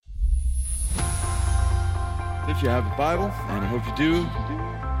If you have a Bible, and I hope you do,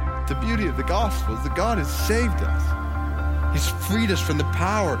 the beauty of the gospel is that God has saved us. He's freed us from the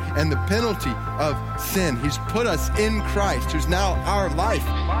power and the penalty of sin. He's put us in Christ, who's now our life.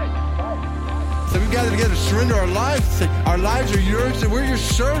 So we gather together to surrender our lives, to say, our lives are yours, and we're your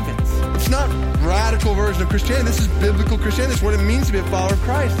servants. It's not a radical version of Christianity. This is biblical Christianity. This is what it means to be a follower of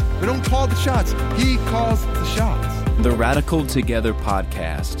Christ. We don't call the shots. He calls the shots. The Radical Together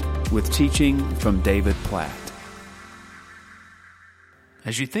podcast with teaching from David Platt.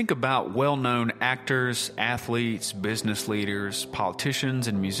 As you think about well-known actors, athletes, business leaders, politicians,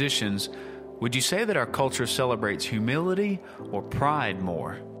 and musicians, would you say that our culture celebrates humility or pride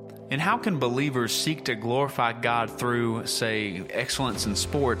more? And how can believers seek to glorify God through, say, excellence in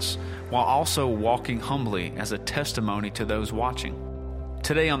sports, while also walking humbly as a testimony to those watching?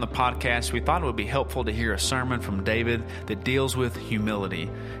 Today on the podcast, we thought it would be helpful to hear a sermon from David that deals with humility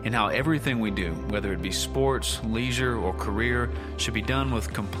and how everything we do, whether it be sports, leisure, or career, should be done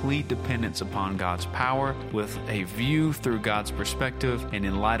with complete dependence upon God's power, with a view through God's perspective, and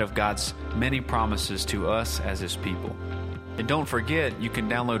in light of God's many promises to us as His people. And don't forget, you can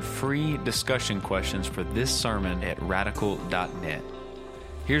download free discussion questions for this sermon at radical.net.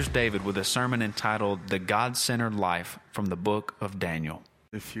 Here's David with a sermon entitled The God-Centered Life from the Book of Daniel.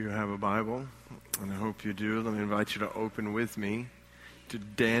 If you have a Bible, and I hope you do, let me invite you to open with me to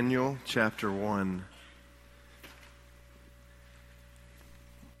Daniel chapter 1.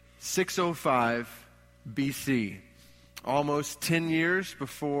 605 BC, almost 10 years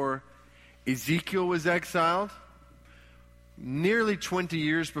before Ezekiel was exiled, nearly 20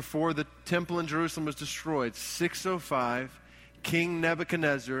 years before the temple in Jerusalem was destroyed. 605, King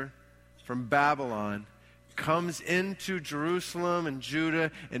Nebuchadnezzar from Babylon comes into Jerusalem and Judah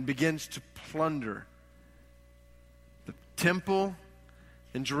and begins to plunder the temple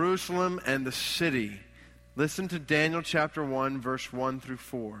in Jerusalem and the city. Listen to Daniel chapter 1, verse 1 through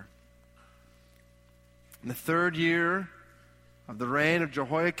 4. In the third year of the reign of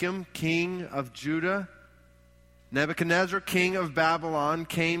Jehoiakim, king of Judah, Nebuchadnezzar, king of Babylon,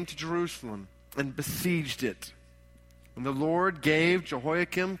 came to Jerusalem and besieged it. And the Lord gave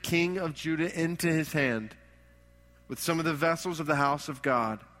Jehoiakim, king of Judah, into his hand with some of the vessels of the house of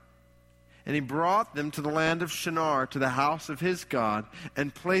God. And he brought them to the land of Shinar, to the house of his God,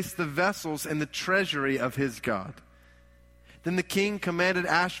 and placed the vessels in the treasury of his God. Then the king commanded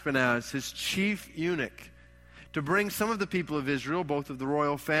Ashpenaz, his chief eunuch, to bring some of the people of Israel, both of the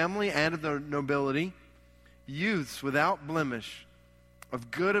royal family and of the nobility, youths without blemish, of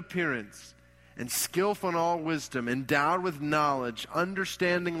good appearance, and skillful in all wisdom, endowed with knowledge,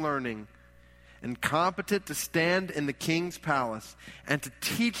 understanding learning, and competent to stand in the king's palace, and to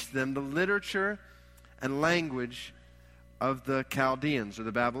teach them the literature and language of the Chaldeans, or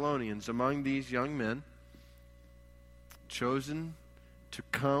the Babylonians. Among these young men, chosen to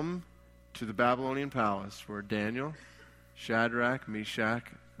come to the Babylonian palace, were Daniel, Shadrach, Meshach,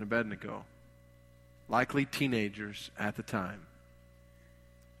 and Abednego, likely teenagers at the time.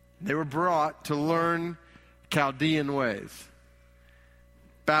 They were brought to learn Chaldean ways,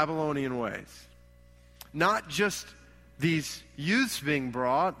 Babylonian ways. Not just these youths being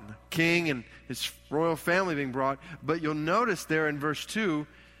brought, the king and his royal family being brought, but you'll notice there in verse 2,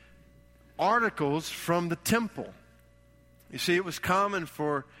 articles from the temple. You see, it was common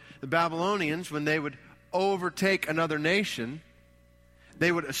for the Babylonians, when they would overtake another nation,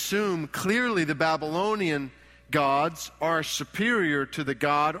 they would assume clearly the Babylonian gods are superior to the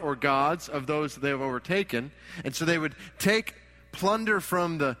god or gods of those that they have overtaken. And so they would take plunder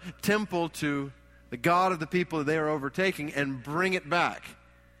from the temple to the god of the people that they are overtaking and bring it back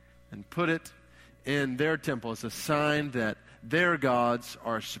and put it in their temple as a sign that their gods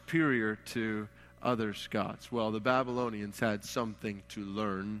are superior to others' gods. Well, the Babylonians had something to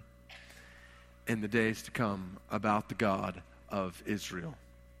learn in the days to come about the God of Israel.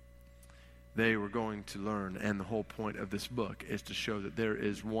 They were going to learn, and the whole point of this book is to show that there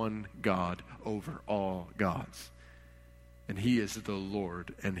is one God over all gods. And He is the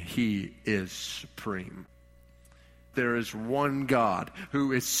Lord, and He is supreme. There is one God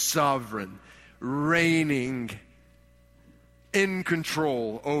who is sovereign, reigning in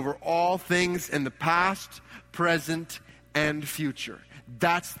control over all things in the past, present, and future.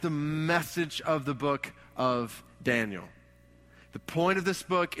 That's the message of the book of Daniel. The point of this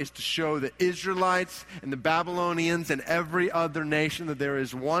book is to show the Israelites and the Babylonians and every other nation that there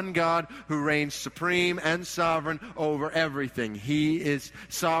is one God who reigns supreme and sovereign over everything. He is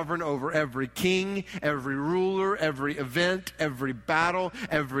sovereign over every king, every ruler, every event, every battle,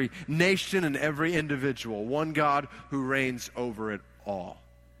 every nation, and every individual. One God who reigns over it all.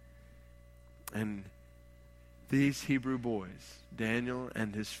 And These Hebrew boys, Daniel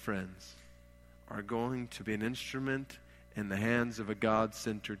and his friends, are going to be an instrument in the hands of a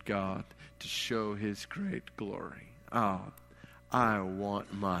God-centered God to show his great glory. Oh, I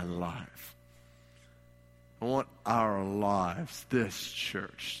want my life. I want our lives, this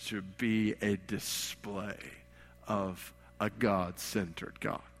church, to be a display of a God-centered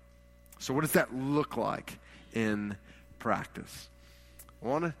God. So what does that look like in practice? I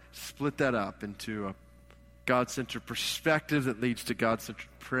want to split that up into a God-centered perspective that leads to God-centered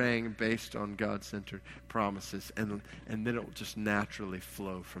praying based on God-centered promises. And then it will just naturally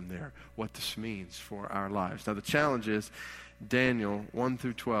flow from there, what this means for our lives. Now the challenge is Daniel 1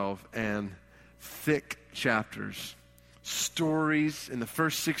 through 12 and thick chapters. Stories in the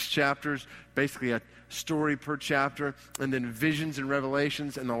first 6 chapters, basically a story per chapter, and then visions and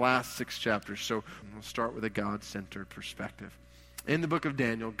revelations in the last 6 chapters. So we'll start with a God-centered perspective. In the book of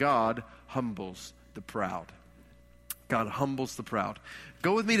Daniel, God humbles the proud. God humbles the proud.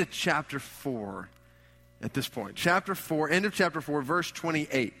 Go with me to chapter 4 at this point. Chapter 4, end of chapter 4, verse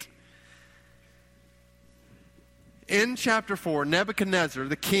 28. In chapter 4, Nebuchadnezzar,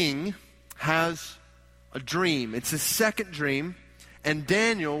 the king, has a dream. It's his second dream. And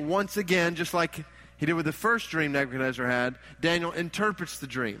Daniel, once again, just like he did with the first dream Nebuchadnezzar had, Daniel interprets the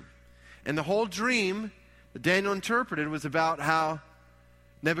dream. And the whole dream that Daniel interpreted was about how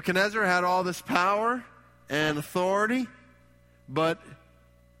Nebuchadnezzar had all this power and authority, but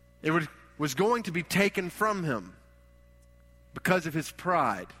it was going to be taken from him because of his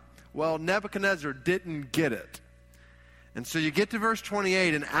pride. Well, Nebuchadnezzar didn't get it. And so you get to verse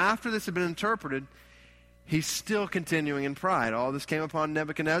 28, and after this had been interpreted, he's still continuing in pride. All this came upon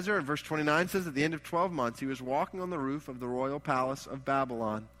Nebuchadnezzar. And verse 29 says, at the end of 12 months, he was walking on the roof of the royal palace of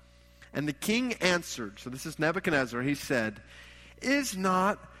Babylon. And the king answered, so this is Nebuchadnezzar, he said, is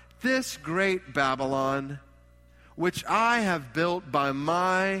not this great Babylon, which I have built by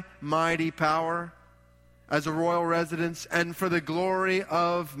my mighty power as a royal residence and for the glory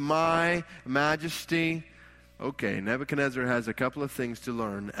of my majesty? Okay, Nebuchadnezzar has a couple of things to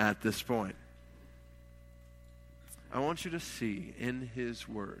learn at this point. I want you to see in his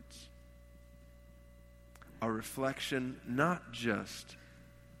words a reflection not just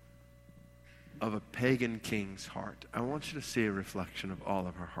of a pagan king's heart. I want you to see a reflection of all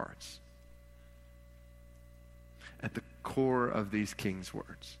of our hearts. At the core of these king's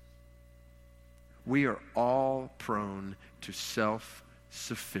words, we are all prone to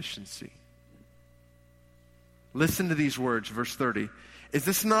self-sufficiency. Listen to these words, verse 30. Is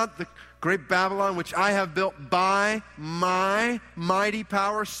this not the great Babylon which I have built by my mighty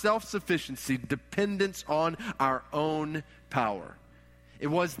power? Self-sufficiency, dependence on our own power. It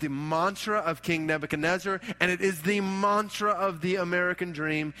was the mantra of King Nebuchadnezzar, and it is the mantra of the American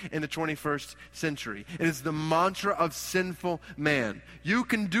dream in the 21st century. It is the mantra of sinful man. You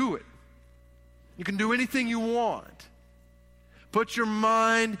can do it. You can do anything you want. Put your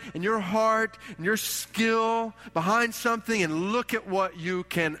mind and your heart and your skill behind something and look at what you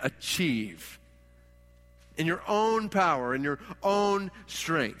can achieve in your own power, in your own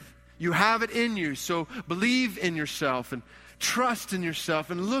strength. You have it in you, so believe in yourself and trust in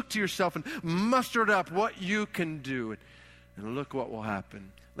yourself and look to yourself and muster it up what you can do. And look what will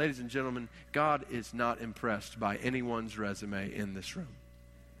happen. Ladies and gentlemen, God is not impressed by anyone's resume in this room.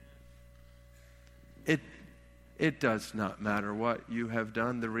 It does not matter what you have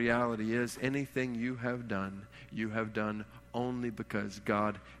done. The reality is anything you have done only because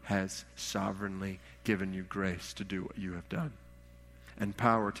God has sovereignly given you grace to do what you have done and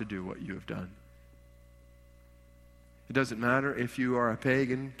power to do what you have done. It doesn't matter if you are a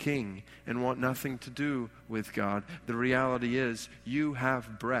pagan king and want nothing to do with God. The reality is you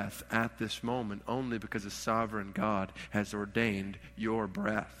have breath at this moment only because a sovereign God has ordained your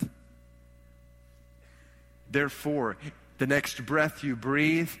breath. Therefore, the next breath you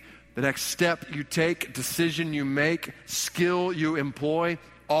breathe, the next step you take, decision you make, skill you employ,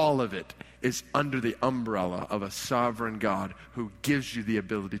 all of it is under the umbrella of a sovereign God who gives you the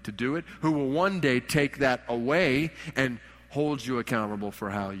ability to do it, who will one day take that away and hold you accountable for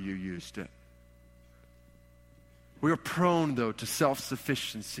how you used it. We are prone, though, to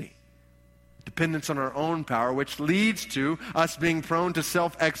self-sufficiency, dependence on our own power, which leads to us being prone to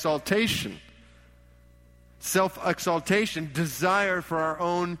self-exaltation. Self-exaltation, desire for our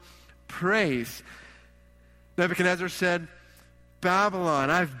own praise. Nebuchadnezzar said,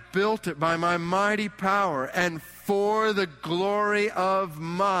 Babylon, I've built it by my mighty power and for the glory of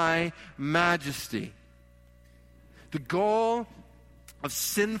my majesty. The goal of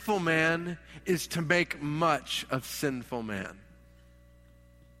sinful man is to make much of sinful man.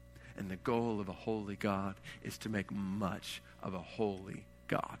 And the goal of a holy God is to make much of a holy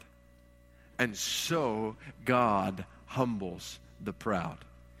God. And so God humbles the proud.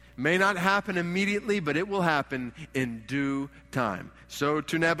 May not happen immediately, but it will happen in due time. So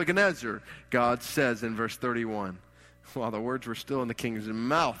to Nebuchadnezzar, God says in verse 31, while the words were still in the king's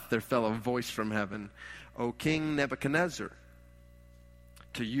mouth, there fell a voice from heaven, O King Nebuchadnezzar,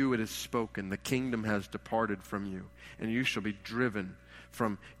 to you it is spoken, the kingdom has departed from you, and you shall be driven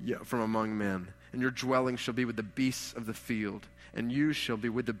from among men, and your dwelling shall be with the beasts of the field, and you shall be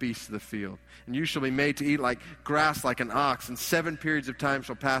with the beasts of the field, and you shall be made to eat like grass like an ox, and 7 periods of time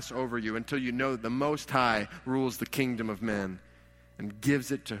shall pass over you until you know that the Most High rules the kingdom of men and gives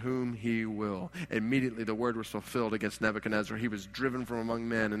it to whom he will. Immediately the word was fulfilled against Nebuchadnezzar. He was driven from among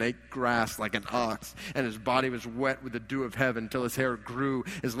men and ate grass like an ox, and his body was wet with the dew of heaven till his hair grew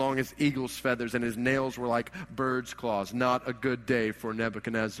as long as eagle's feathers, and his nails were like bird's claws. Not a good day for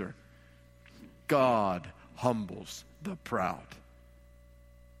Nebuchadnezzar. God humbles the proud.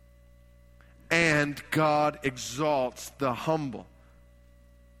 And God exalts the humble.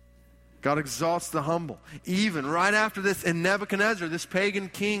 God exalts the humble. Even right after this, in Nebuchadnezzar, this pagan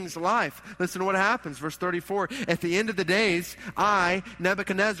king's life, listen to what happens. Verse 34, at the end of the days, I,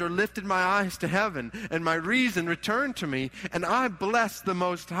 Nebuchadnezzar, lifted my eyes to heaven, and my reason returned to me, and I blessed the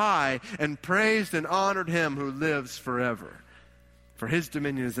Most High, and praised and honored him who lives forever. For his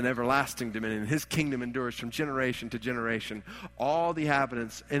dominion is an everlasting dominion. His kingdom endures from generation to generation. All the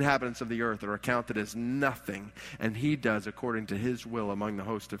inhabitants of the earth are accounted as nothing, and he does according to his will among the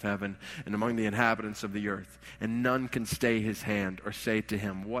host of heaven and among the inhabitants of the earth. And none can stay his hand or say to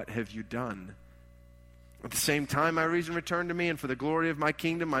him, what have you done? At the same time, my reason returned to me, and for the glory of my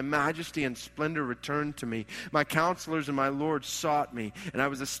kingdom, my majesty and splendor returned to me. My counselors and my lords sought me, and I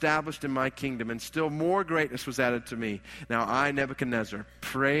was established in my kingdom, and still more greatness was added to me. Now I, Nebuchadnezzar,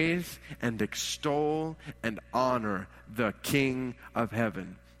 praise and extol and honor the King of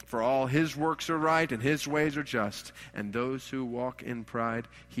heaven. For all his works are right, and his ways are just, and those who walk in pride,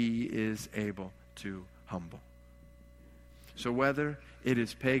 he is able to humble. So whether it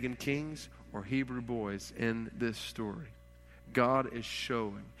is pagan kings or Hebrew boys in this story, God is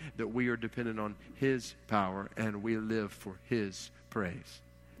showing that we are dependent on his power and we live for his praise.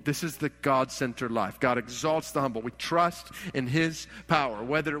 This is the God-centered life. God exalts the humble. We trust in his power.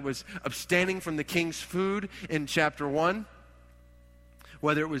 Whether it was abstaining from the king's food in chapter 1,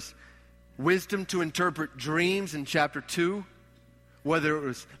 whether it was wisdom to interpret dreams in chapter 2, whether it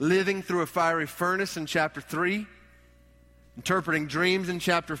was living through a fiery furnace in chapter 3, interpreting dreams in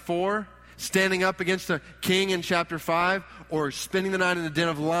chapter 4, standing up against a king in chapter 5, or spending the night in the den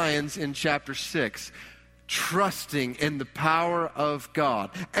of lions in chapter 6. Trusting in the power of God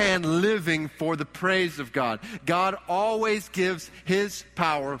and living for the praise of God. God always gives his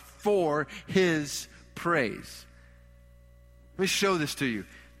power for his praise. Let me show this to you.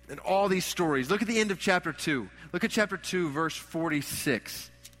 In all these stories, look at the end of chapter 2. Look at chapter 2, verse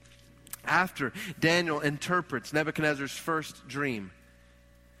 46. After Daniel interprets Nebuchadnezzar's first dream,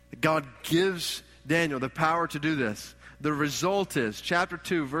 God gives Daniel the power to do this. The result is, chapter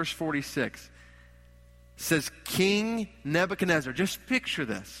 2, verse 46, says, King Nebuchadnezzar, just picture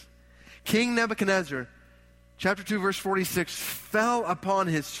this. King Nebuchadnezzar, chapter 2, verse 46, fell upon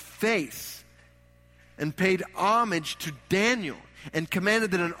his face and paid homage to Daniel and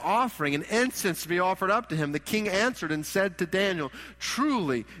commanded that an offering, an incense, to be offered up to him. The king answered and said to Daniel,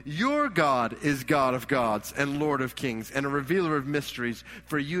 truly, your God is God of gods and Lord of kings and a revealer of mysteries,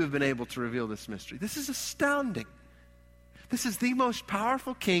 for you have been able to reveal this mystery. This is astounding. This is the most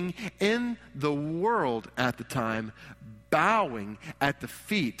powerful king in the world at the time, bowing at the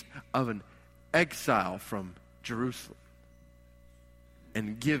feet of an exile from Jerusalem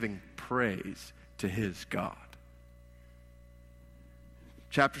and giving praise to his God.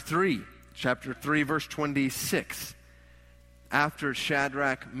 Chapter 3, verse 26. After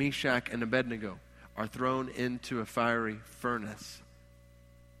Shadrach, Meshach, and Abednego are thrown into a fiery furnace,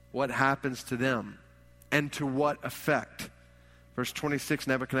 what happens to them and to what effect? Verse 26,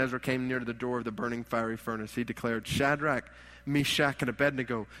 Nebuchadnezzar came near to the door of the burning fiery furnace. He declared, Shadrach, Meshach, and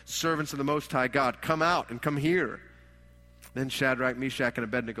Abednego, servants of the Most High God, come out and come here. Then Shadrach, Meshach, and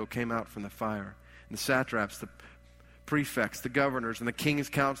Abednego came out from the fire. And the satraps, the prefects, the governors, and the king's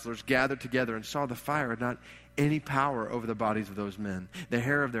counselors gathered together and saw the fire had not any power over the bodies of those men. The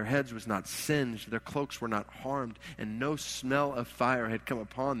hair of their heads was not singed, their cloaks were not harmed, and no smell of fire had come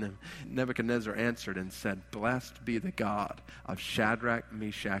upon them. Nebuchadnezzar answered and said, Blessed be the God of Shadrach,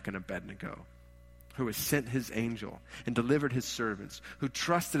 Meshach, and Abednego, who has sent his angel and delivered his servants, who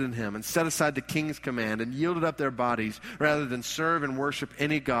trusted in him and set aside the king's command and yielded up their bodies rather than serve and worship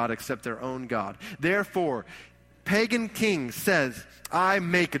any god except their own God. Therefore, pagan king says, I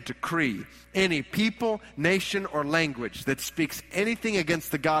make a decree. Any people, nation, or language that speaks anything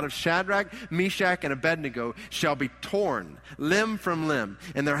against the God of Shadrach, Meshach, and Abednego shall be torn limb from limb,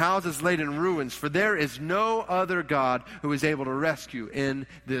 and their houses laid in ruins, for there is no other God who is able to rescue in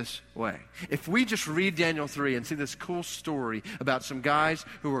this way. If we just read Daniel 3 and see this cool story about some guys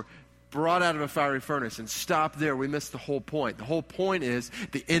who were brought out of a fiery furnace and stop there, we miss the whole point. The whole point is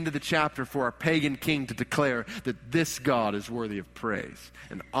the end of the chapter for our pagan king to declare that this God is worthy of praise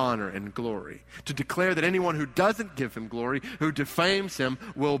and honor and glory. To declare that anyone who doesn't give him glory, who defames him,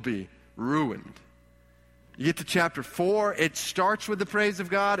 will be ruined. You get to chapter 4, it starts with the praise of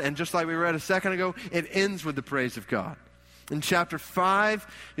God, and just like we read a second ago, it ends with the praise of God. In chapter 5,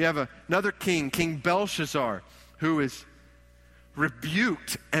 you have another king, King Belshazzar, who is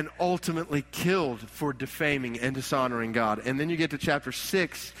rebuked and ultimately killed for defaming and dishonoring God. And then you get to chapter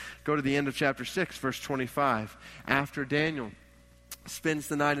 6, go to the end of chapter 6, verse 25. After Daniel spends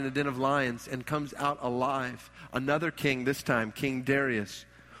the night in a den of lions and comes out alive, another king, this time King Darius,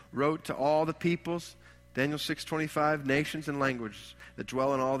 wrote to all the peoples, Daniel 6:25, nations and languages that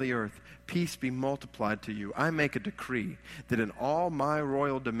dwell in all the earth, peace be multiplied to you. I make a decree that in all my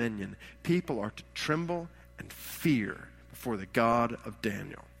royal dominion, people are to tremble and fear for the God of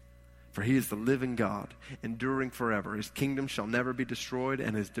Daniel. For he is the living God, enduring forever. His kingdom shall never be destroyed,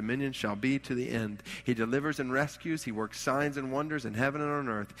 and his dominion shall be to the end. He delivers and rescues. He works signs and wonders in heaven and on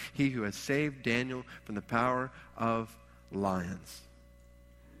earth. He who has saved Daniel from the power of lions.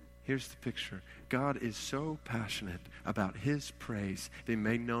 Here's the picture. God is so passionate about his praise being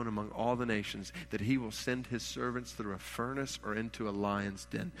made known among all the nations that he will send his servants through a furnace or into a lion's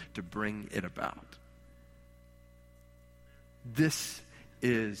den to bring it about. This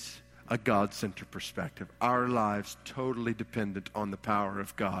is a God-centered perspective. Our lives totally dependent on the power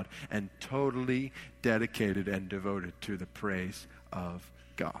of God and totally dedicated and devoted to the praise of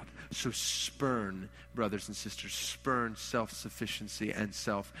God. So spurn, brothers and sisters, spurn self-sufficiency and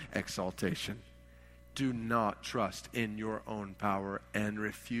self-exaltation. Do not trust in your own power and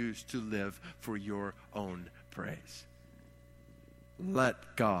refuse to live for your own praise.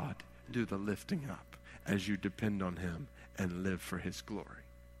 Let God do the lifting up as you depend on him and live for his glory.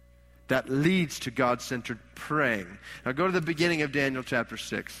 That leads to God-centered praying. Now go to the beginning of Daniel chapter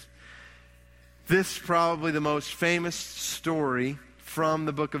 6. This is probably the most famous story from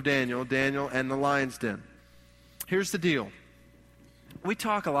the book of Daniel, Daniel and the lion's den. Here's the deal. We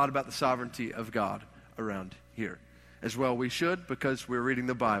talk a lot about the sovereignty of God around here. As well we should, because we're reading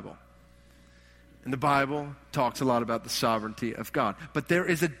the Bible. And the Bible talks a lot about the sovereignty of God. But there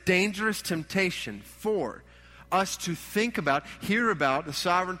is a dangerous temptation for us to think about, hear about the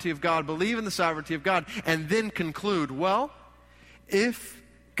sovereignty of God, believe in the sovereignty of God, and then conclude, well, if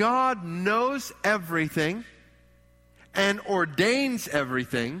God knows everything and ordains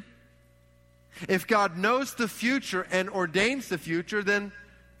everything, if God knows the future and ordains the future, then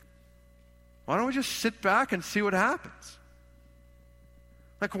why don't we just sit back and see what happens?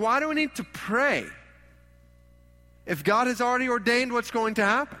 Like, why do we need to pray if God has already ordained what's going to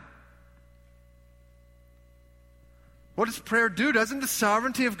happen? What does prayer do? Doesn't the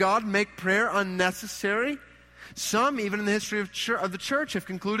sovereignty of God make prayer unnecessary? Some, even in the history of the church, have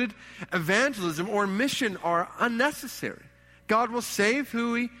concluded evangelism or mission are unnecessary. God will save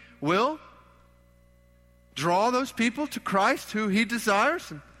who he will, draw those people to Christ who he desires,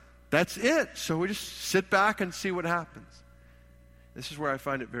 and that's it. So we just sit back and see what happens. This is where I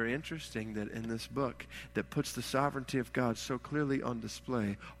find it very interesting that in this book that puts the sovereignty of God so clearly on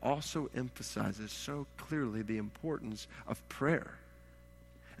display also emphasizes so clearly the importance of prayer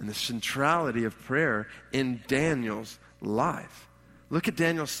and the centrality of prayer in Daniel's life. Look at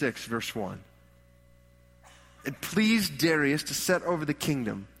Daniel 6, verse 1. It pleased Darius to set over the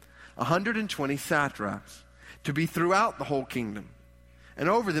kingdom 120 satraps to be throughout the whole kingdom, and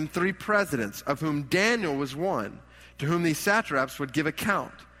over them 3 presidents, of whom Daniel was one, to whom these satraps would give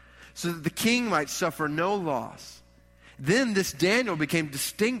account, so that the king might suffer no loss. Then this Daniel became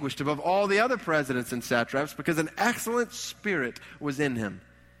distinguished above all the other presidents and satraps because an excellent spirit was in him.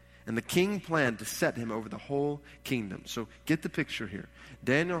 And the king planned to set him over the whole kingdom. So get the picture here.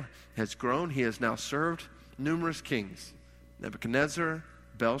 Daniel has grown. He has now served numerous kings. Nebuchadnezzar,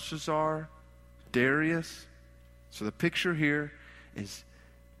 Belshazzar, Darius. So the picture here is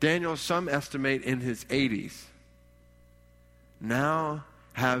Daniel, some estimate in his 80s, now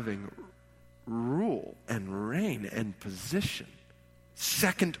having rule and reign and position.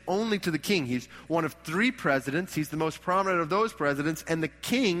 second only to the king. He's one of 3 presidents. He's the most prominent of those presidents, and the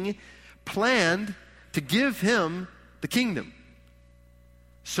king planned to give him the kingdom.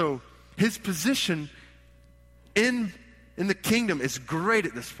 So his position in the kingdom is great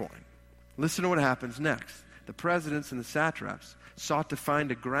at this point. Listen to what happens next. The presidents and the satraps sought to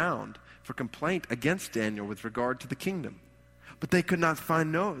find a ground for complaint against Daniel with regard to the kingdom. But they could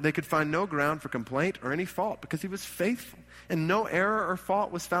find no ground for complaint or any fault, because he was faithful, and no error or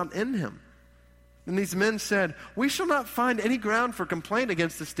fault was found in him. And these men said, "We shall not find any ground for complaint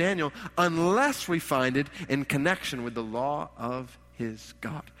against this Daniel unless we find it in connection with the law of his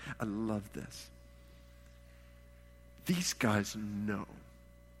God." I love this. These guys know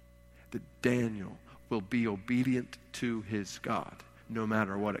that Daniel will be obedient to his God, no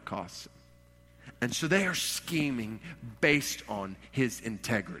matter what it costs him. And so they are scheming based on his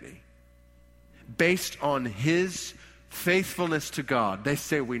integrity, based on his faithfulness to God. They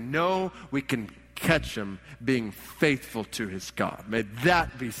say, we know we can catch him being faithful to his God. May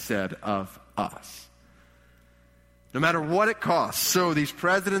that be said of us. No matter what it costs. So these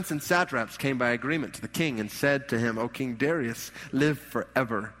presidents and satraps came by agreement to the king and said to him, "O King Darius, live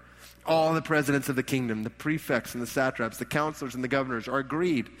forever." All the presidents of the kingdom, the prefects and the satraps, the counselors and the governors are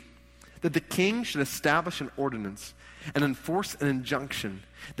agreed that the king should establish an ordinance and enforce an injunction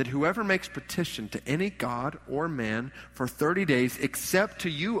that whoever makes petition to any god or man for 30 days, except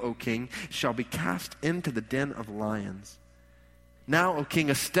to you, O king, shall be cast into the den of lions. Now, O king,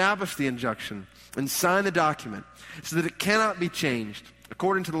 establish the injunction and sign the document so that it cannot be changed,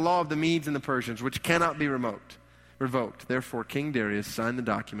 according to the law of the Medes and the Persians, which cannot be revoked. Therefore, King Darius signed the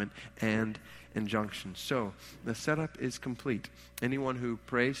document and injunction. So, the setup is complete. Anyone who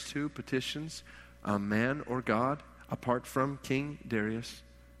prays to, petitions a man or God apart from King Darius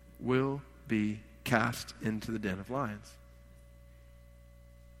will be cast into the den of lions.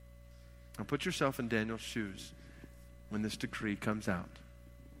 Now put yourself in Daniel's shoes when this decree comes out.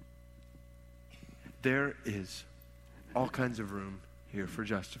 There is all kinds of room here for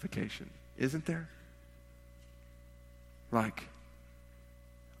justification, isn't there? Like,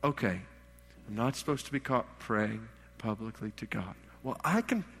 okay, I'm not supposed to be caught praying publicly to God. Well, I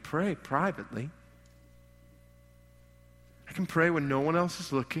can pray privately. I can pray when no one else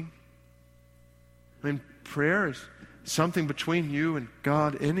is looking. I mean, prayer is something between you and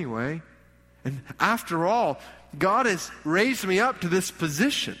God anyway. And after all, God has raised me up to this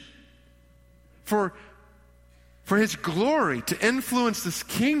position for his glory, to influence this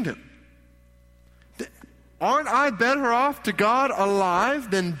kingdom. Aren't I better off to God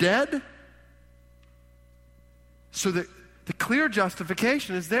alive than dead? So the clear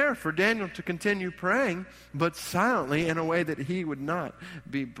justification is there for Daniel to continue praying, but silently, in a way that he would not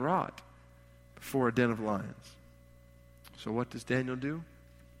be brought before a den of lions. So what does Daniel do?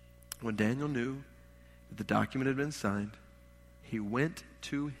 When Daniel knew that the document had been signed, he went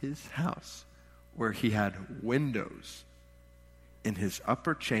to his house where he had windows in his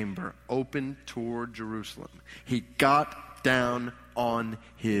upper chamber open toward Jerusalem. He got down on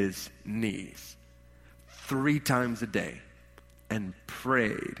his knees 3 times a day and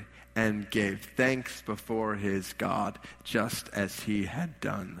prayed and gave thanks before his God, just as he had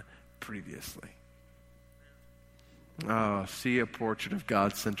done previously. Oh, see a portrait of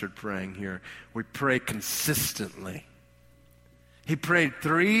God-centered praying here. We pray consistently. He prayed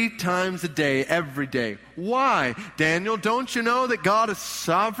 3 times a day, every day. Why? Daniel, don't you know that God is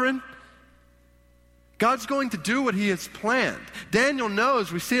sovereign? God's going to do what he has planned. Daniel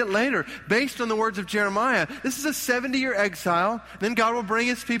knows, we see it later, based on the words of Jeremiah, this is a 70-year exile, then God will bring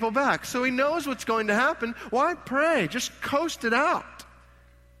his people back. So he knows what's going to happen. Why pray? Just coast it out.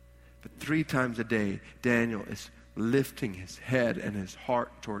 But 3 times a day, Daniel is lifting his head and his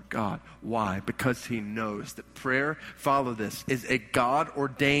heart toward God. Why? Because he knows that prayer, follow this, is a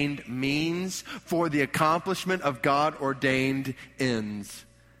God-ordained means for the accomplishment of God-ordained ends.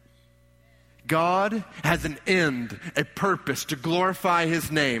 God has an end, a purpose to glorify his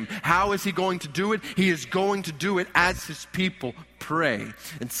name. How is he going to do it? He is going to do it as his people pray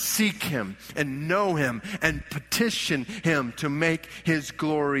and seek him and know him and petition him to make his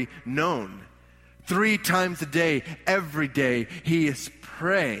glory known. 3 times a day, every day, he is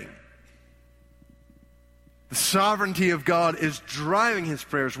praying. The sovereignty of God is driving his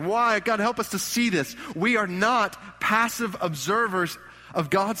prayers. Why? God, help us to see this. We are not passive observers of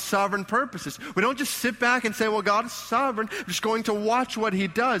God's sovereign purposes. We don't just sit back and say, well, God is sovereign, I'm just going to watch what he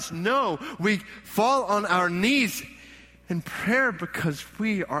does. No, we fall on our knees in prayer because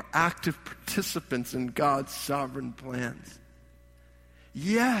we are active participants in God's sovereign plans.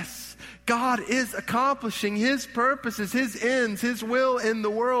 Yes, God is accomplishing His purposes, His ends, His will in the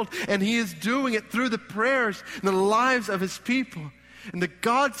world, and He is doing it through the prayers and the lives of His people. And the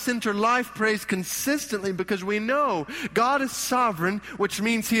God-centered life prays consistently because we know God is sovereign, which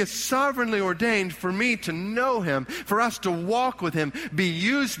means He is sovereignly ordained for me to know Him, for us to walk with Him, be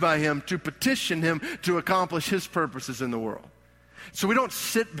used by Him, to petition Him to accomplish His purposes in the world. So we don't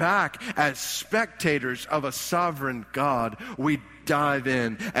sit back as spectators of a sovereign God. We dive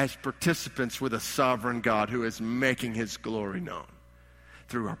in as participants with a sovereign God who is making His glory known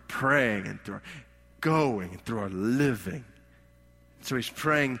through our praying and through our going and through our living. So He's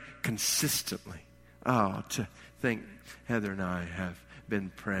praying consistently. Oh, to think Heather and I have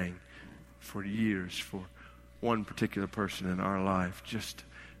been praying for years for one particular person in our life, just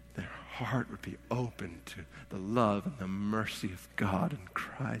their heart would be open to the love and the mercy of God and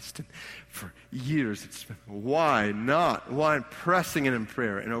Christ. And for years it's been, why not? Why pressing it in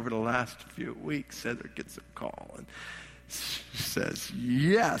prayer? And over the last few weeks, Heather gets a call and she says,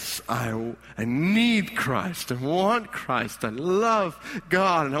 yes, I need Christ. I want Christ. I love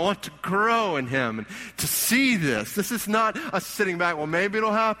God, and I want to grow in Him and to see this. This is not us sitting back, well, maybe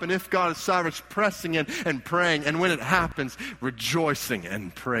it'll happen if God is sovereign. It's pressing in and praying, and when it happens, rejoicing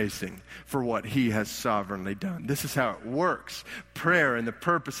and praising for what He has sovereignly done. This is how it works. Prayer and the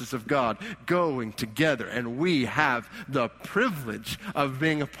purposes of God going together, and we have the privilege of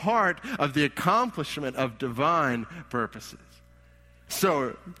being a part of the accomplishment of divine purposes.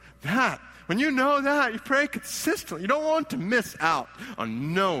 So when you know that, you pray consistently. You don't want to miss out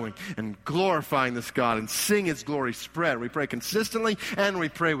on knowing and glorifying this God and seeing His glory spread. We pray consistently and we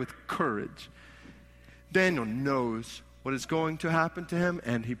pray with courage. Daniel knows what is going to happen to him,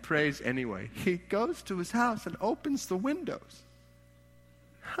 and he prays anyway. He goes to his house and opens the windows.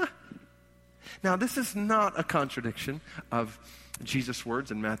 Now, this is not a contradiction of Jesus'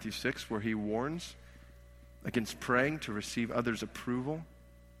 words in Matthew 6, where He warns against praying to receive others' approval.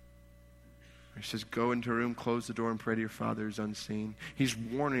 He says, go into a room, close the door, and pray to your Father who's unseen. He's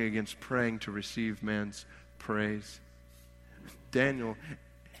warning against praying to receive man's praise. Daniel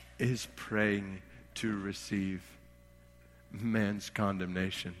is praying to receive man's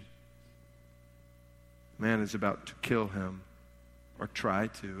condemnation. Man is about to kill him, or try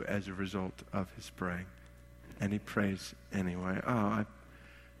to, as a result of his praying. And he prays anyway.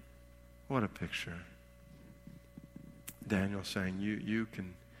 What a picture. Daniel saying,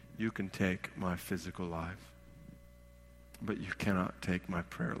 you can take my physical life, but you cannot take my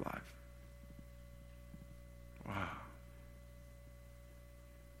prayer life. Wow.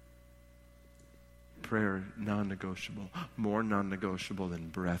 Prayer non-negotiable, more non-negotiable than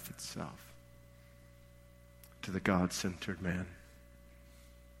breath itself to the God-centered man.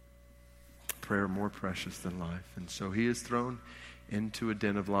 Prayer more precious than life. And so he is thrown into a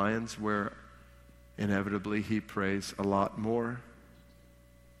den of lions where inevitably he prays a lot more.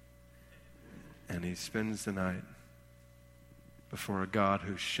 And he spends the night before a God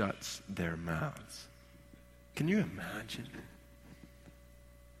who shuts their mouths. Can you imagine?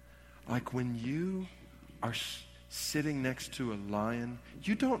 Like when you are sitting next to a lion,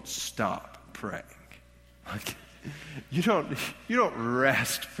 you don't stop praying. Like you don't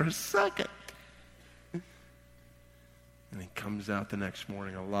rest for a second. And he comes out the next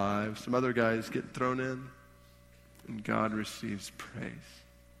morning alive. Some other guys get thrown in, and God receives praise.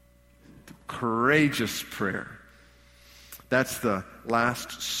 The courageous prayer. That's the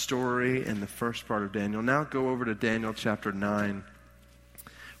last story in the first part of Daniel. Now go over to Daniel chapter 9.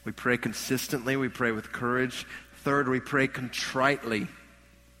 We pray consistently. We pray with courage. Third, we pray contritely.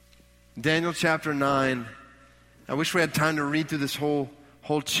 Daniel chapter 9. I wish we had time to read through this whole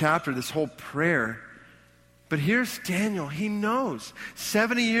chapter, this whole prayer. But here's Daniel. He knows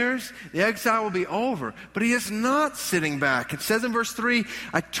 70 years, the exile will be over. But he is not sitting back. It says in verse 3,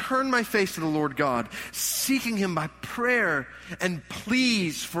 I turn my face to the Lord God, seeking Him by prayer and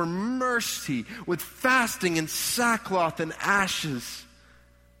pleas for mercy with fasting and sackcloth and ashes.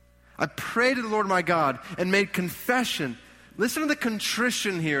 I prayed to the Lord my God and made confession. Listen to the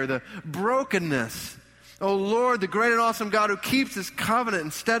contrition here, the brokenness. O Lord, the great and awesome God who keeps His covenant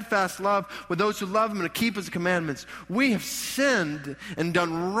and steadfast love with those who love Him and to keep His commandments. We have sinned and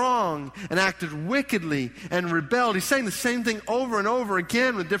done wrong and acted wickedly and rebelled. He's saying the same thing over and over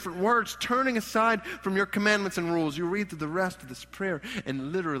again with different words, turning aside from your commandments and rules. You read through the rest of this prayer,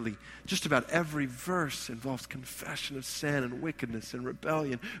 and literally just about every verse involves confession of sin and wickedness and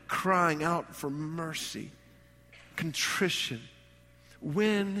rebellion, crying out for mercy, contrition.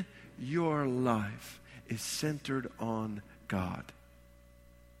 When your life is centered on God,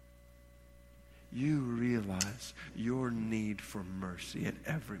 you realize your need for mercy at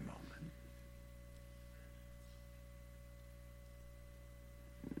every moment.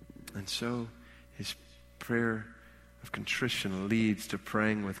 And so his prayer of contrition leads to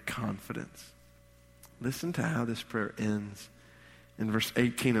praying with confidence. Listen to how this prayer ends in verse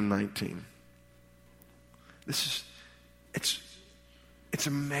 18 and 19. It's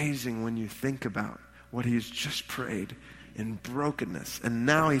amazing when you think about what he's just prayed in brokenness. And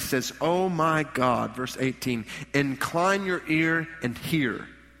now he says, "Oh my God," verse 18, "incline your ear and hear.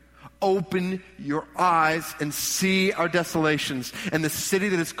 Open your eyes and see our desolations and the city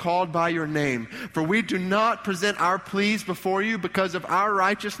that is called by your name. For we do not present our pleas before you because of our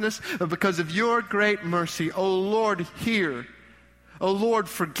righteousness, but because of your great mercy. O Lord, hear. O Lord,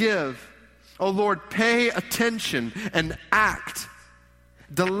 forgive. O Lord, pay attention and act.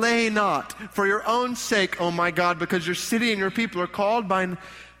 Delay not for your own sake, O my God, because your city and your people are called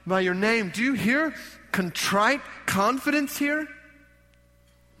by your name." Do you hear contrite confidence here?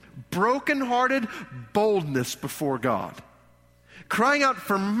 Broken-hearted boldness before God. Crying out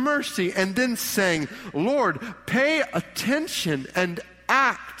for mercy and then saying, "Lord, pay attention and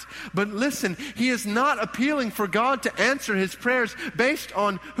act." But listen, he is not appealing for God to answer his prayers based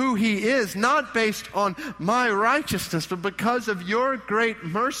on who he is, not based on my righteousness, but because of your great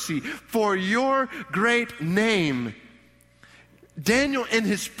mercy, for your great name. Daniel, in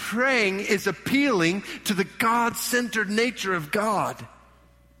his praying, is appealing to the God-centered nature of God.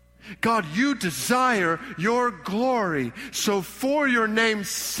 God, you desire your glory, so for your name's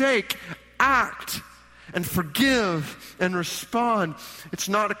sake, act and forgive and respond. It's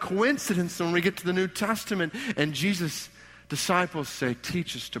not a coincidence when we get to the New Testament and Jesus' disciples say,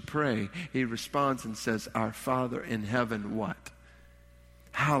 "Teach us to pray." He responds and says, "Our Father in heaven," what?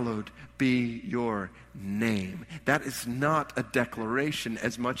 "Hallowed be your name." That is not a declaration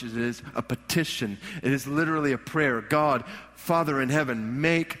as much as it is a petition. It is literally a prayer. God, Father in heaven,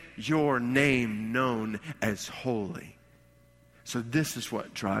 make your name known as holy. So this is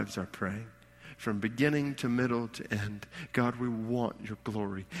what drives our praying. From beginning to middle to end. God, we want your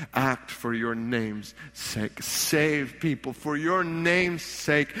glory. Act for your name's sake. Save people for your name's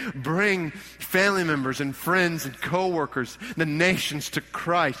sake. Bring family members and friends and co-workers, the nations to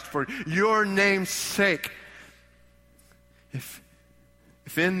Christ for your name's sake. If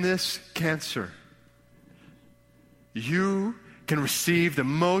in this cancer you can receive the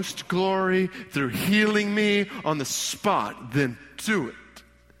most glory through healing me on the spot, then do it.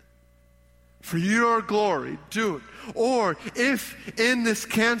 For your glory, do it. Or if in this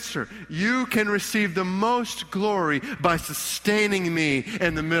cancer you can receive the most glory by sustaining me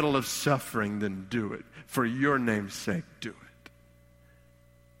in the middle of suffering, then do it. For your name's sake, do it.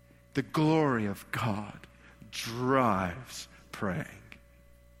 The glory of God drives praying.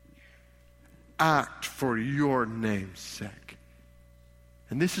 Act for your name's sake.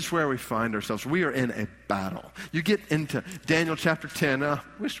 And this is where we find ourselves. We are in a battle. You get into Daniel chapter 10. I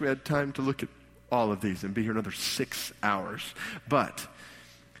wish we had time to look at all of these and be here another 6 hours. But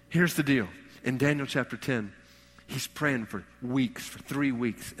here's the deal. In Daniel chapter 10, he's praying for weeks, for 3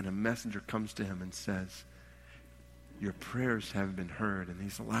 weeks, and a messenger comes to him and says, "Your prayers have been heard." In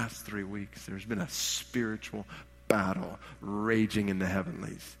these last 3 weeks, there's been a spiritual battle raging in the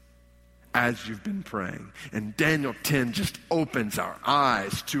heavenlies as you've been praying. And Daniel 10 just opens our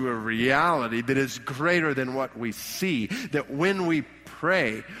eyes to a reality that is greater than what we see. That when we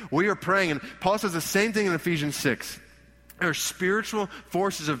pray, we are praying. And Paul says the same thing in Ephesians 6. There are spiritual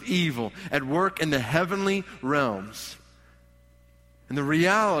forces of evil at work in the heavenly realms. And the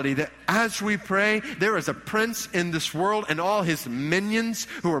reality that as we pray, there is a prince in this world and all his minions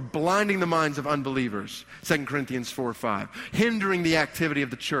who are blinding the minds of unbelievers. 2 Corinthians 4:5. Hindering the activity of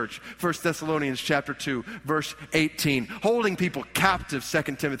the church. 1 Thessalonians chapter 2, verse 18. Holding people captive.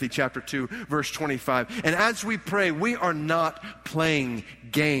 2 Timothy chapter 2, verse 25. And as we pray, we are not playing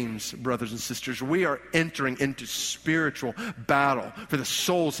games, brothers and sisters. We are entering into spiritual battle for the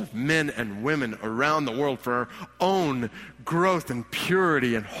souls of men and women around the world, for our own growth and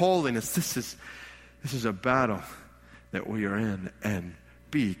purity and holiness. This is a battle that we are in, and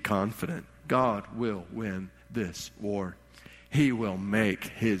be confident. God will win this war. He will make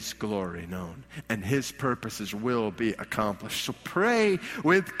his glory known, and his purposes will be accomplished. So pray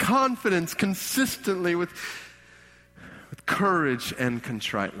with confidence, consistently, with courage and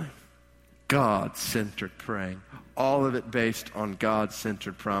contritely. God-centered praying. All of it based on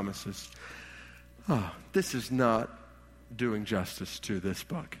God-centered promises. This is not doing justice to this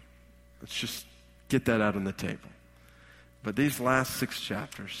book. Let's just get that out on the table. But these last 6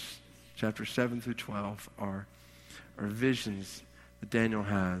 chapters, chapters 7 through 12, are visions that Daniel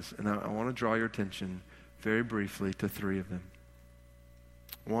has. And I want to draw your attention very briefly to 3 of them.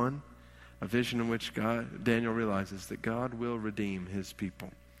 One, a vision in which Daniel realizes that God will redeem his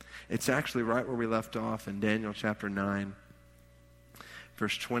people. It's actually right where we left off in Daniel chapter 9.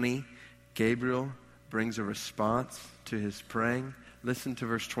 Verse 20, Gabriel brings a response to his praying. Listen to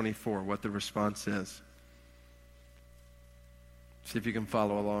verse 24, what the response is. See if you can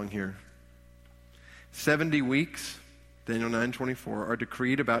follow along here. 70 weeks, Daniel 9:24, are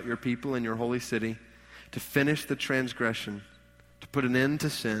decreed about your people and your holy city to finish the transgression, to put an end to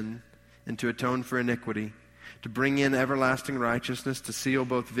sin, and to atone for iniquity, to bring in everlasting righteousness, to seal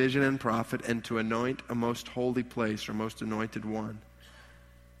both vision and prophet, and to anoint a most holy place, or most anointed one.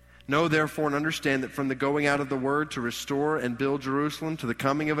 Know therefore and understand that from the going out of the word to restore and build Jerusalem to the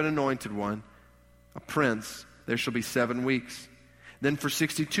coming of an anointed one, a prince, there shall be 7 weeks. Then for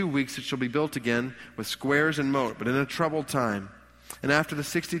 62 weeks it shall be built again with squares and moat, but in a troubled time. And after the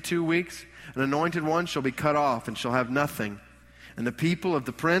 62 weeks, an anointed one shall be cut off and shall have nothing. And the people of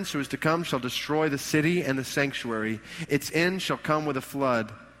the prince who is to come shall destroy the city and the sanctuary. Its end shall come with a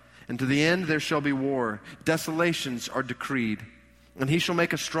flood. And to the end there shall be war. Desolations are decreed. And he shall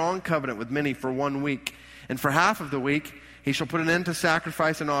make a strong covenant with many for 1 week. And for half of the week he shall put an end to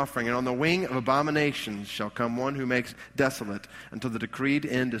sacrifice and offering. And on the wing of abominations shall come one who makes desolate, until the decreed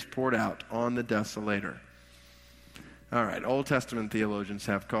end is poured out on the desolator. All right, Old Testament theologians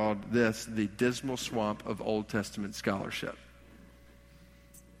have called this the dismal swamp of Old Testament scholarship.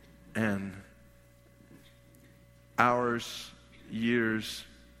 And hours, years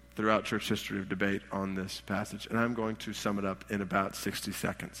throughout church history of debate on this passage. And I'm going to sum it up in about 60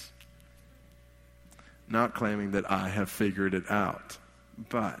 seconds. Not claiming that I have figured it out,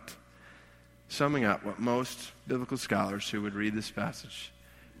 but summing up what most biblical scholars who would read this passage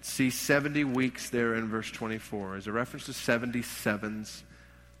see 70 weeks there in verse 24 as a reference to 77s,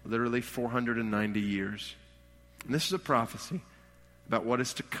 literally 490 years. And this is a prophecy about what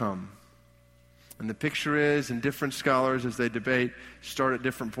is to come. And the picture is, and different scholars as they debate start at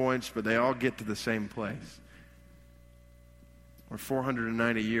different points, but they all get to the same place. We're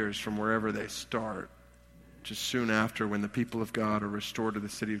 490 years from wherever they start, just soon after when the people of God are restored to the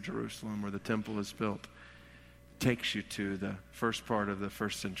city of Jerusalem where the temple is built. Takes you to the first part of the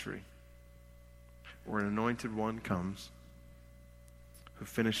first century, where an anointed one comes who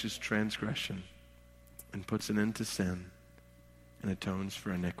finishes transgression and puts an end to sin and atones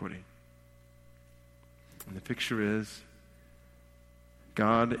for iniquity. And the picture is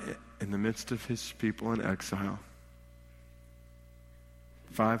God in the midst of his people in exile,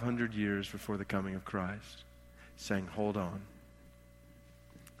 500 years before the coming of Christ, saying, hold on,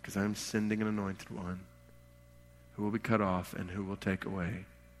 because I'm sending an anointed one who will be cut off and who will take away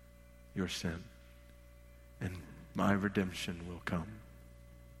your sin. And my redemption will come.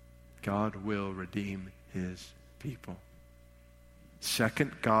 God will redeem his people.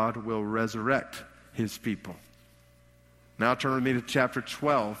 Second, God will resurrect his people. Now turn with me to chapter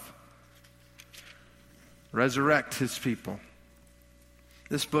 12. Resurrect his people.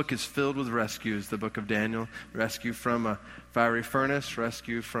 This book is filled with rescues, the book of Daniel. Rescue from a fiery furnace,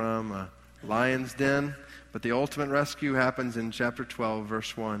 rescue from a lion's den. But the ultimate rescue happens in chapter 12,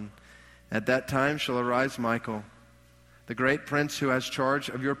 verse 1. At that time shall arise Michael, the great prince who has charge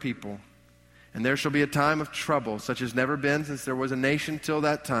of your people. And there shall be a time of trouble, such as never been since there was a nation till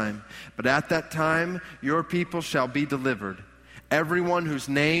that time. But at that time your people shall be delivered, everyone whose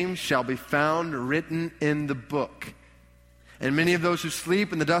name shall be found written in the book. And many of those who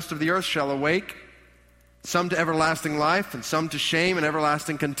sleep in the dust of the earth shall awake, some to everlasting life, and some to shame and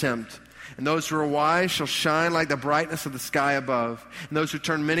everlasting contempt. And those who are wise shall shine like the brightness of the sky above. And those who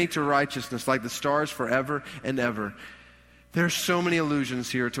turn many to righteousness like the stars forever and ever. There are so many allusions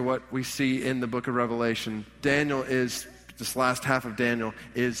here to what we see in the book of Revelation. This last half of Daniel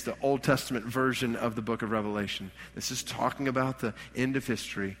is the Old Testament version of the book of Revelation. This is talking about the end of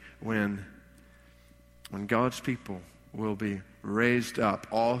history when God's people will be raised up,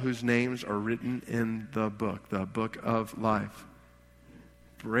 all whose names are written in the book of life.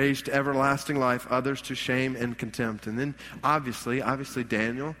 Raised to everlasting life, others to shame and contempt. And then obviously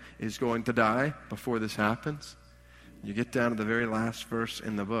Daniel is going to die before this happens. You get down to the very last verse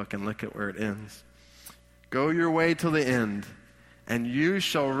in the book and look at where it ends. Go your way till the end, and you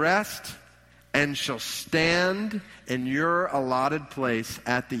shall rest and shall stand in your allotted place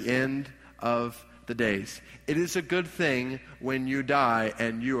at the end of the days. It is a good thing when you die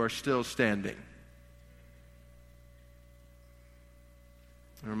and you are still standing.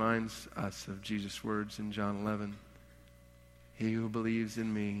 It reminds us of Jesus' words in John 11. He who believes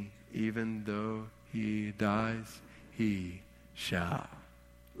in me, even though he dies, he shall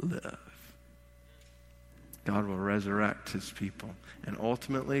live. God will resurrect his people. And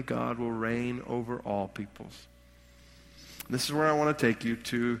ultimately, God will reign over all peoples. This is where I want to take you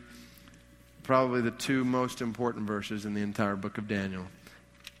to probably the two most important verses in the entire book of Daniel.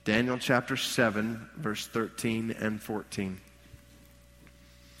 Daniel chapter 7, verse 13 and 14.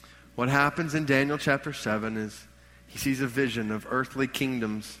 What happens in Daniel chapter 7 is he sees a vision of earthly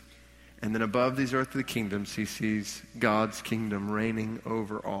kingdoms, and then above these earthly kingdoms he sees God's kingdom reigning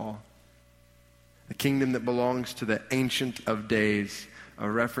over all. A kingdom that belongs to the Ancient of Days, a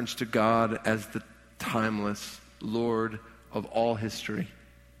reference to God as the timeless Lord of all history.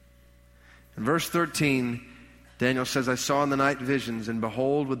 In verse 13, Daniel says, I saw in the night visions, and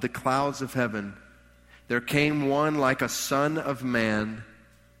behold, with the clouds of heaven, there came one like a son of man.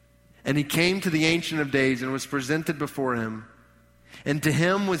 And he came to the Ancient of Days and was presented before him. And to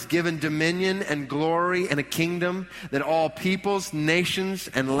him was given dominion and glory and a kingdom that all peoples, nations,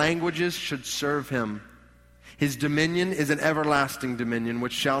 and languages should serve him. His dominion is an everlasting dominion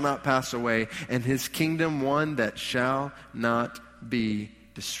which shall not pass away, and his kingdom one that shall not be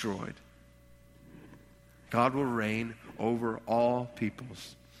destroyed. God will reign over all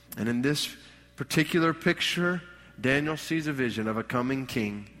peoples. And in this particular picture, Daniel sees a vision of a coming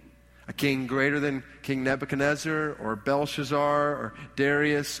king. A king greater than King Nebuchadnezzar or Belshazzar or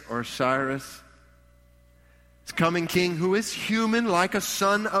Darius or Cyrus. This coming king who is human like a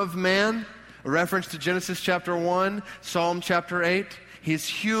son of man. A reference to Genesis chapter 1, Psalm chapter 8. He is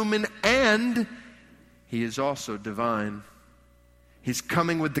human and he is also divine. He's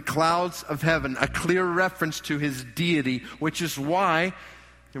coming with the clouds of heaven, a clear reference to his deity, which is why,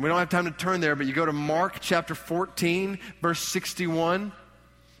 and we don't have time to turn there, but you go to Mark chapter 14, verse 61,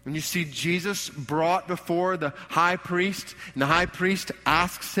 and you see Jesus brought before the high priest, and the high priest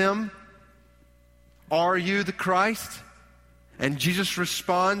asks him, are you the Christ? And Jesus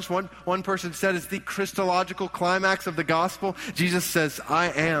responds, one person said it's the Christological climax of the gospel. Jesus says,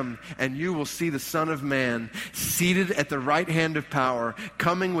 I am, and you will see the Son of Man seated at the right hand of power,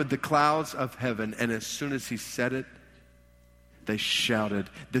 coming with the clouds of heaven. And as soon as he said it, they shouted,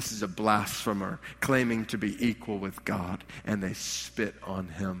 this is a blasphemer, claiming to be equal with God. And they spit on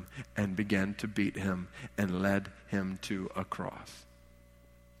him and began to beat him and led him to a cross.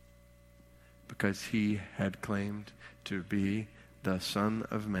 Because he had claimed to be the Son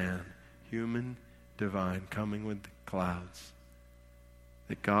of Man, human, divine, coming with the clouds.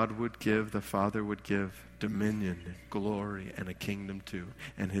 That God would give, the Father would give dominion, glory, and a kingdom to.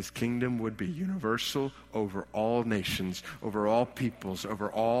 And his kingdom would be universal over all nations, over all peoples,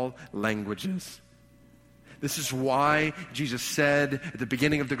 over all languages. This is why Jesus said at the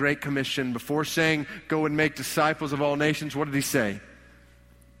beginning of the Great Commission, before saying, go and make disciples of all nations, what did he say?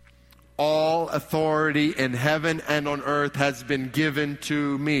 All authority in heaven and on earth has been given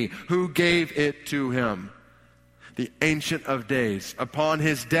to me. Who gave it to him? The Ancient of Days. Upon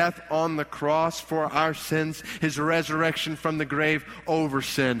his death on the cross for our sins, his resurrection from the grave over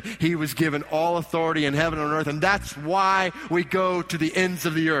sin, he was given all authority in heaven and on earth. And that's why we go to the ends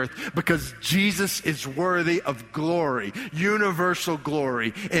of the earth. Because Jesus is worthy of glory, universal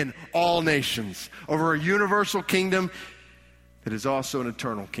glory in all nations. Over a universal kingdom that is also an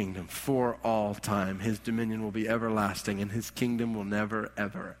eternal kingdom for all time. His dominion will be everlasting, and his kingdom will never,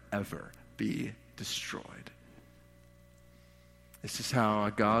 ever, ever be destroyed. This is how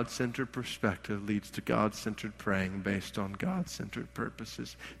a God-centered perspective leads to God-centered praying based on God-centered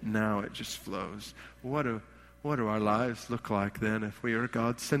purposes. Now it just flows. What do our lives look like then if we are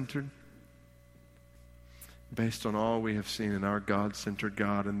God-centered? Based on all we have seen in our God-centered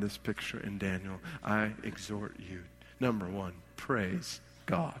God in this picture in Daniel, I exhort you. Number one, praise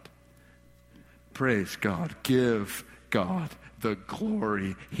God. Praise God. Give God the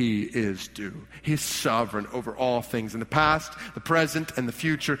glory he is due. He's sovereign over all things in the past, the present, and the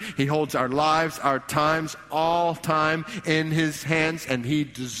future. He holds our lives, our times, all time in his hands, and he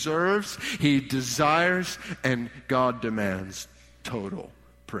deserves, he desires, and God demands total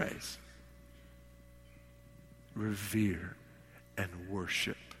praise. Revere and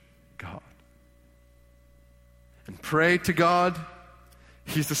worship God. And pray to God.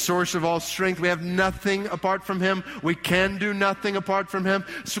 He's the source of all strength. We have nothing apart from him. We can do nothing apart from him.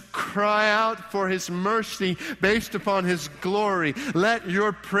 So cry out for his mercy based upon his glory. Let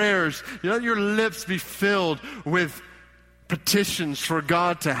your prayers, let your lips be filled with petitions for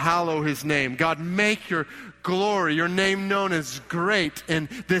God to hallow his name. God, make your glory, your name known as great in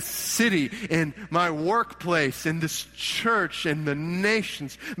this city, in my workplace, in this church, in the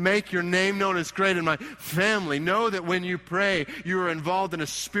nations. Make your name known as great in my family. Know that when you pray, you are involved in a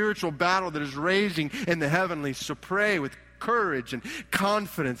spiritual battle that is raging in the heavenlies. So pray with courage and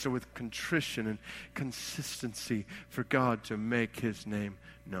confidence and with contrition and consistency for God to make his name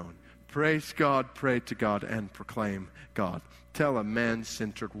known. Praise God, pray to God, and proclaim God. Tell a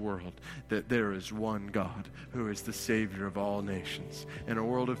man-centered world that there is one God who is the Savior of all nations. In a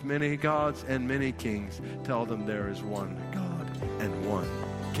world of many gods and many kings, tell them there is one God and one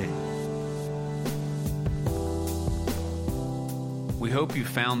King. We hope you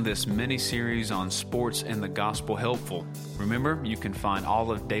found this mini-series on sports and the gospel helpful. Remember, you can find all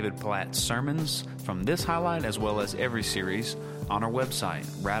of David Platt's sermons from this highlight as well as every series on our website,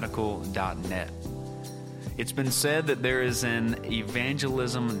 radical.net. It's been said that there is an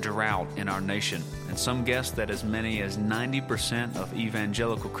evangelism drought in our nation, and some guess that as many as 90% of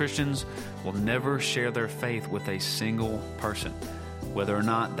evangelical Christians will never share their faith with a single person. Whether or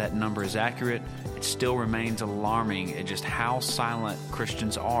not that number is accurate, it still remains alarming at just how silent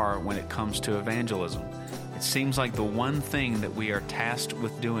Christians are when it comes to evangelism. It seems like the one thing that we are tasked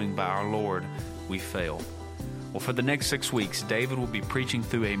with doing by our Lord, we fail. Well, for the next 6 weeks, David will be preaching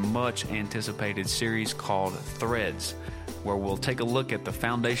through a much-anticipated series called Threads, where we'll take a look at the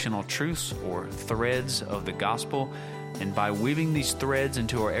foundational truths or threads of the gospel. And by weaving these threads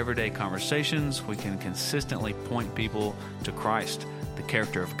into our everyday conversations, we can consistently point people to Christ. The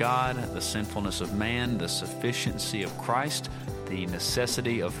character of God, the sinfulness of man, the sufficiency of Christ, the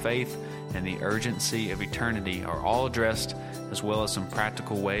necessity of faith, and the urgency of eternity are all addressed, as well as some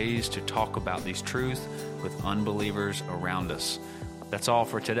practical ways to talk about these truths with unbelievers around us. That's all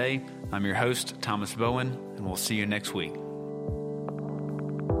for today. I'm your host, Thomas Bowen, and we'll see you next week.